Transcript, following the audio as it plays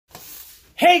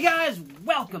Hey guys,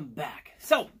 welcome back.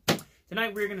 So,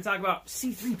 tonight we're going to talk about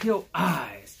C-3PO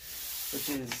eyes, which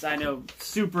is, I know,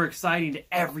 super exciting to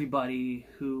everybody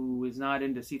who is not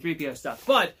into C-3PO stuff.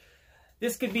 But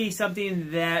this could be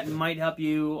something that might help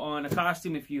you on a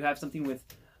costume if you have something with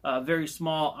very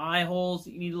small eye holes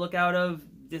that you need to look out of.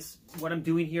 What I'm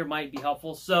doing here might be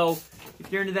helpful. So,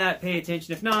 if you're into that, pay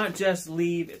attention. If not, just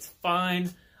leave. It's fine.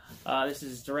 This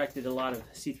is directed at a lot of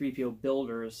C-3PO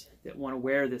builders that want to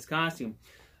wear this costume.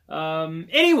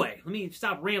 Anyway, let me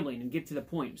stop rambling and get to the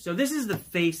point. So this is the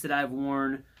face that I've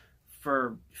worn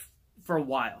for a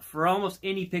while. For almost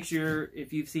any picture,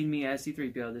 if you've seen me as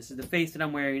C-3PO, this is the face that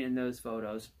I'm wearing in those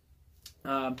photos.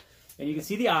 And you can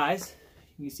see the eyes.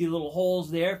 You can see the little holes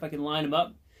there, if I can line them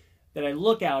up, that I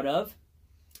look out of.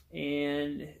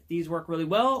 And these work really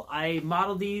well. I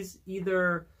modeled these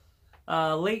either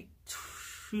late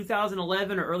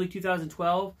 2011 or early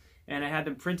 2012, and I had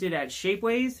them printed at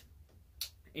Shapeways,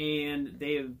 and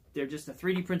they're just a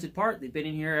 3D printed part. They've been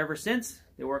in here ever since.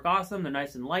 They work awesome. They're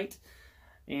nice and light,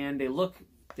 and they look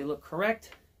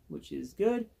correct, which is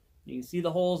good. You can see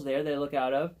the holes there they look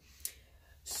out of.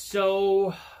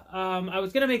 So I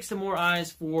was gonna make some more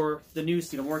eyes for the new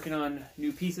suit. I'm working on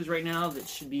new pieces right now that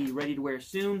should be ready to wear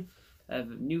soon. I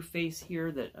have a new face here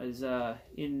that is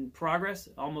in progress,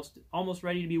 almost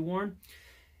ready to be worn.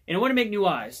 And I want to make new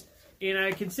eyes. And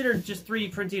I considered just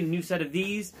 3D printing a new set of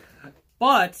these.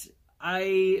 But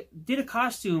I did a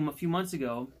costume a few months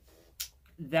ago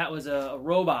that was a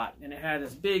robot. And it had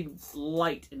this big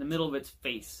light in the middle of its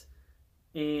face.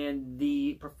 And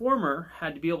the performer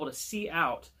had to be able to see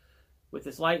out with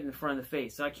this light in the front of the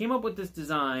face. So I came up with this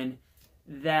design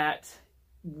that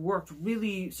worked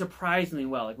really surprisingly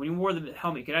well. Like when you wore the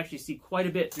helmet, you could actually see quite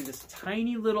a bit through this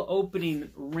tiny little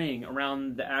opening ring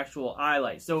around the actual eye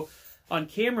light. So on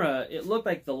camera, it looked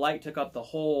like the light took up the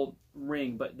whole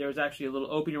ring, but there was actually a little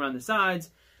opening around the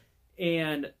sides.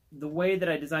 And the way that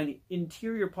I designed the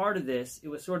interior part of this, it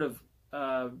was sort of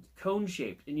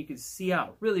cone-shaped, and you could see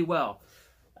out really well.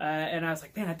 And I was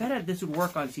like, man, I bet this would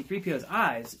work on C-3PO's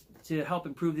eyes to help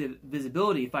improve the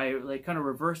visibility if I like kind of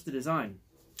reverse the design.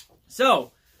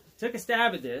 So, took a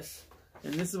stab at this,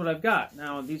 and this is what I've got.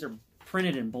 Now, these are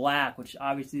printed in black, which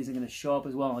obviously isn't going to show up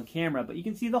as well on camera, but you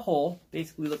can see the hole.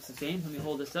 Basically looks the same. Let me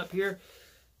hold this up here.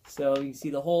 So, you can see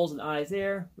the holes in the eyes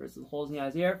there versus the holes in the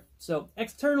eyes there. So,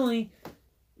 externally,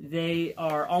 they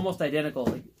are almost identical.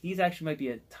 Like, these actually might be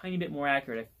a tiny bit more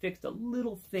accurate. I fixed a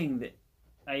little thing that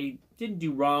I didn't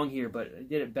do wrong here, but I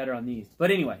did it better on these.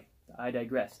 But anyway, I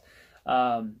digress.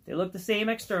 They look the same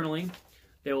externally.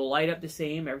 They will light up the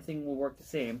same. Everything will work the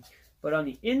same. But on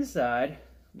the inside,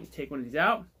 let me take one of these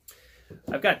out.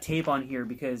 I've got tape on here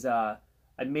because I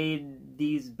made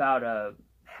these about a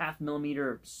 0.5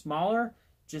 millimeter smaller,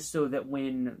 just so that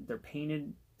when they're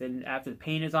painted, then after the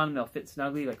paint is on them, they'll fit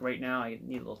snugly. Like right now, I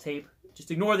need a little tape.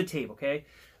 Just ignore the tape, okay?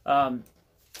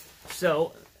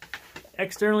 So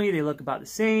externally, they look about the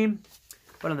same.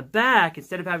 But on the back,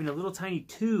 instead of having a little tiny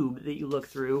tube that you look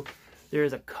through, there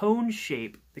is a cone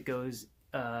shape that goes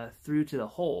through to the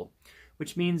hole,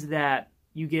 which means that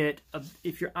you get,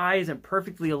 if your eye isn't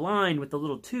perfectly aligned with the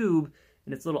little tube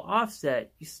and its little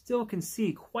offset, you still can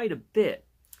see quite a bit.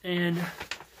 And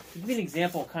to give you an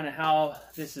example of kind of how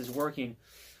this is working,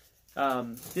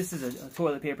 this is a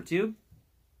toilet paper tube,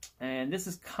 and this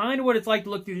is kind of what it's like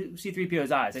to look through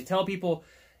C-3PO's eyes. I tell people,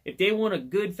 if they want a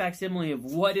good facsimile of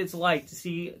what it's like to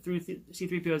see through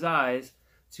C-3PO's eyes,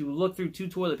 to look through 2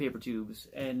 toilet paper tubes,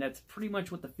 and that's pretty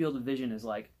much what the field of vision is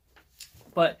like.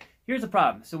 But here's the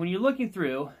problem. So when you're looking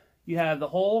through, you have the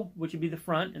hole, which would be the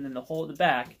front, and then the hole at the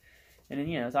back, and then,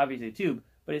 it's obviously a tube.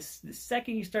 But it's the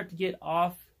second you start to get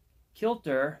off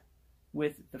kilter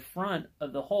with the front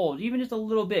of the hole, even just a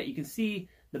little bit, you can see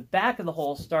the back of the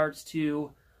hole starts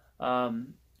to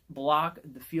block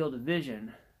the field of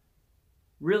vision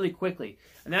really quickly.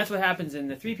 And that's what happens in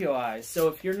the 3PO eyes. So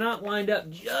if you're not lined up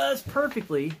just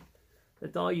perfectly,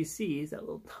 that's all you see is that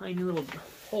little tiny little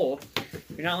hole.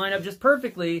 If you're not lined up just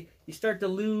perfectly, you start to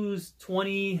lose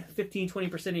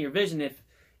 15-20% of your vision if,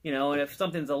 and if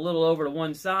something's a little over to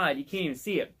one side, you can't even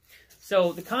see it.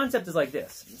 So the concept is like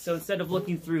this. So instead of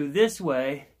looking through this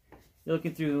way, you're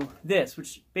looking through this,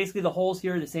 which basically the holes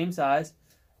here are the same size,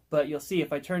 but you'll see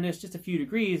if I turn this just a few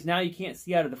degrees, now you can't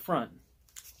see out of the front.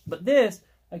 But this,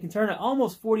 I can turn it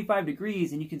almost 45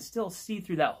 degrees and you can still see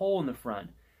through that hole in the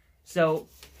front. So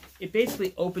it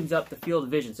basically opens up the field of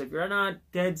vision. So if you're not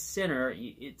dead center,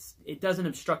 it doesn't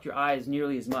obstruct your eyes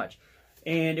nearly as much.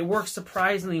 And it works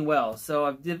surprisingly well. So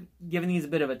I've given these a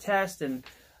bit of a test, and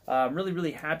I'm really,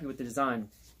 really happy with the design.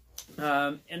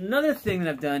 And another thing that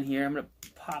I've done here, I'm going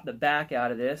to pop the back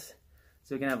out of this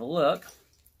so we can have a look.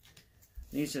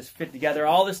 These just fit together.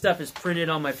 All this stuff is printed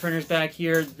on my printers back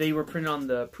here. They were printed on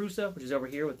the Prusa, which is over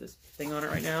here with this thing on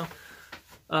it right now.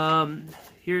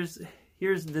 Here's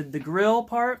the grill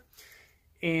part.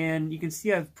 And you can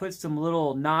see I've put some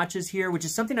little notches here, which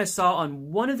is something I saw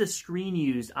on one of the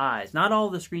screen-used eyes. Not all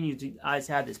of the screen-used eyes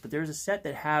have this, but there's a set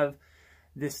that have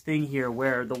this thing here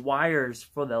where the wires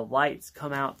for the lights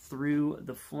come out through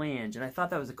the flange. And I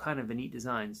thought that was a kind of a neat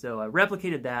design. So I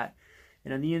replicated that.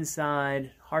 And on the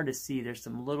inside, hard to see, there's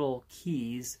some little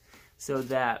keys so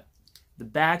that the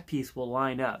back piece will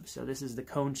line up. So this is the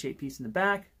cone-shaped piece in the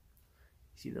back.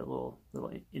 You see the little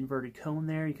inverted cone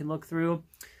there you can look through.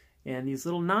 And these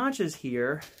little notches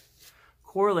here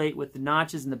correlate with the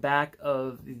notches in the back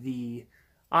of the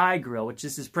eye grill, which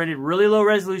this is printed really low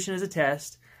resolution as a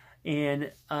test.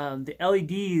 And the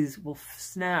LEDs will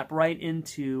snap right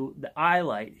into the eye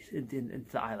light.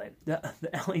 The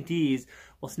LEDs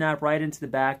will snap right into the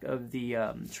back of the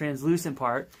translucent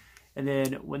part. And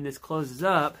then when this closes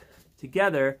up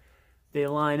together, they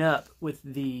line up with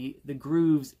the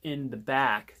grooves in the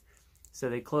back. So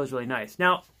they close really nice.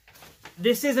 Now,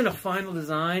 this isn't a final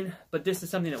design, but this is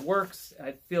something that works.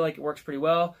 I feel like it works pretty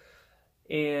well.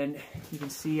 And you can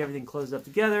see everything closes up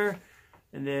together.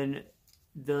 And then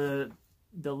the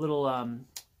little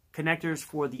connectors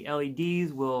for the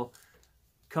LEDs will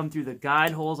come through the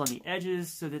guide holes on the edges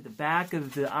so that the back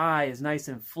of the eye is nice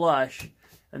and flush,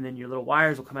 and then your little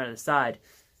wires will come out of the side.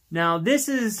 Now this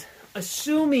is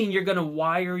assuming you're going to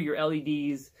wire your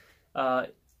LEDs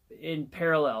in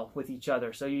parallel with each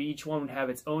other. So each one would have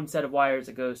its own set of wires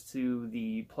that goes to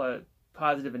the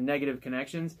positive and negative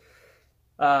connections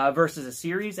versus a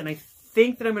series. And I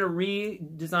think that I'm going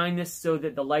to redesign this so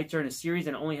that the lights are in a series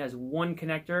and it only has one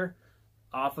connector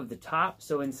off of the top.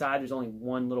 So inside there's only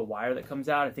one little wire that comes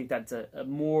out. I think that's a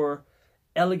more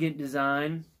elegant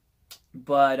design,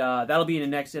 but that'll be in the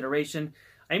next iteration.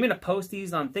 I'm going to post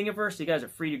these on Thingiverse, so you guys are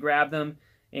free to grab them.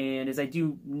 And as I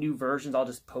do new versions, I'll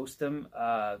just post them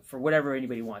for whatever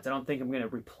anybody wants. I don't think I'm going to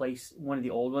replace one of the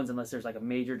old ones unless there's like a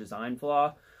major design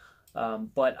flaw.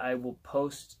 But I will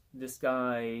post this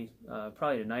guy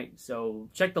probably tonight. So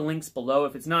check the links below.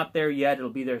 If it's not there yet, it'll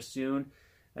be there soon.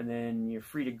 And then you're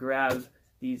free to grab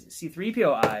these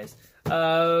C-3PO eyes.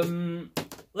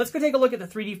 Let's go take a look at the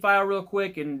 3D file real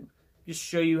quick and just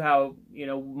show you how, you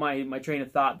know, my train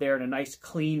of thought there in a nice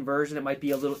clean version. It might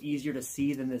be a little easier to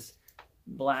see than this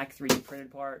black 3D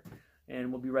printed part.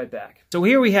 And we'll be right back. So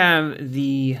here we have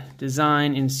the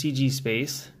design in CG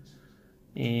space.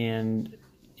 And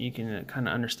you can kind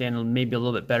of understand maybe a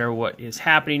little bit better what is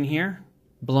happening here,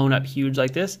 blown up huge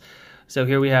like this. So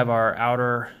here we have our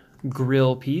outer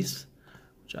grill piece,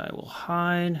 which I will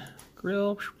hide,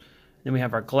 grill. Then we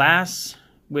have our glass,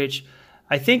 which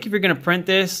I think if you're going to print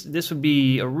this, this would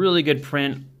be a really good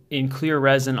print in clear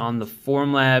resin on the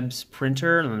Formlabs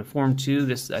printer. And on the Form 2,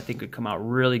 this I think would come out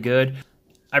really good.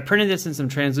 I printed this in some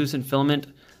translucent filament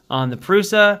on the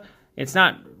Prusa. It's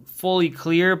not fully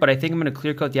clear, but I think I'm going to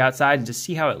clear coat the outside and just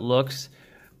see how it looks.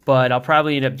 But I'll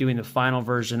probably end up doing the final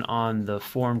version on the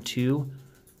Form 2.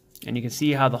 And you can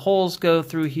see how the holes go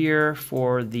through here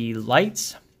for the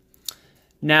lights.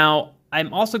 Now,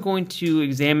 I'm also going to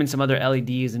examine some other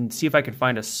LEDs and see if I can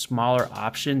find a smaller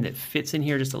option that fits in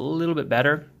here just a little bit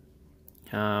better.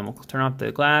 We'll turn off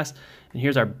the glass. And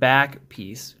here's our back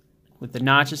piece with the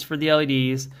notches for the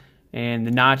LEDs. And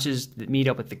the notches that meet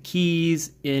up with the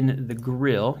keys in the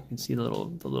grill. You can see the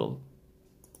little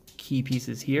key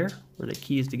pieces here where the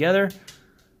keys together.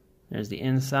 There's the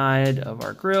inside of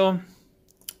our grill.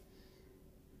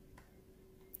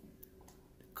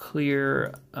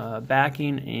 Clear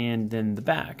backing and then the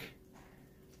back.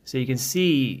 So you can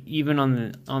see even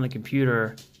on the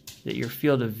computer that your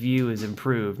field of view is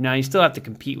improved. Now you still have to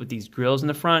compete with these grills in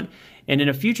the front, and in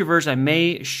a future version I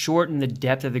may shorten the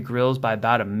depth of the grills by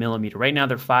about 1 millimeter. Right now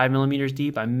they're 5 millimeters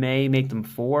deep. I may make them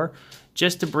 4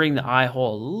 just to bring the eye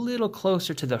hole a little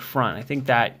closer to the front. I think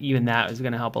that even that is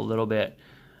going to help a little bit.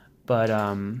 But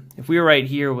if we were right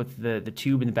here with the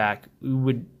tube in the back, we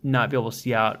would not be able to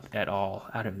see out at all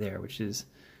out of there, which is,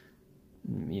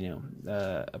 you know,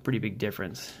 a pretty big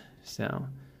difference. So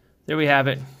there we have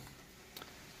it.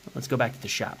 Let's go back to the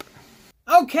shop.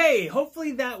 Okay,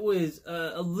 hopefully that was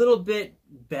a little bit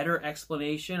better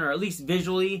explanation, or at least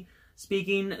visually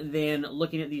speaking, than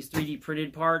looking at these 3D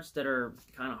printed parts that are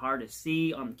kind of hard to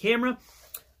see on the camera.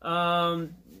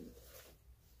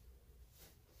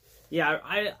 Yeah,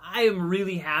 I am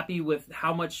really happy with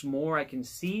how much more I can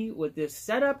see with this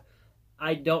setup.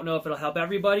 I don't know if it'll help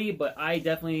everybody, but I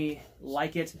definitely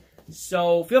like it.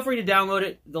 So feel free to download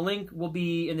it. The link will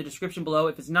be in the description below.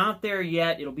 If it's not there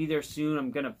yet, it'll be there soon.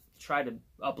 I'm going to try to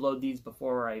upload these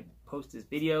before I post this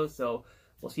video, so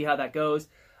we'll see how that goes.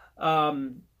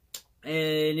 And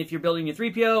if you're building a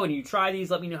 3PO and you try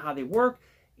these, let me know how they work.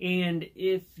 And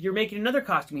if you're making another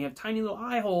costume, you have tiny little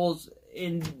eye holes,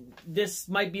 and this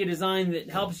might be a design that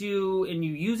helps you and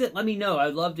you use it, let me know.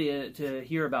 I'd love to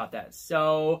hear about that.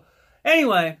 So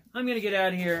anyway, I'm going to get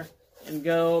out of here and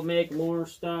go make more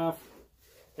stuff,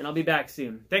 and I'll be back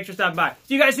soon. Thanks for stopping by.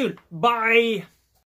 See you guys soon. Bye!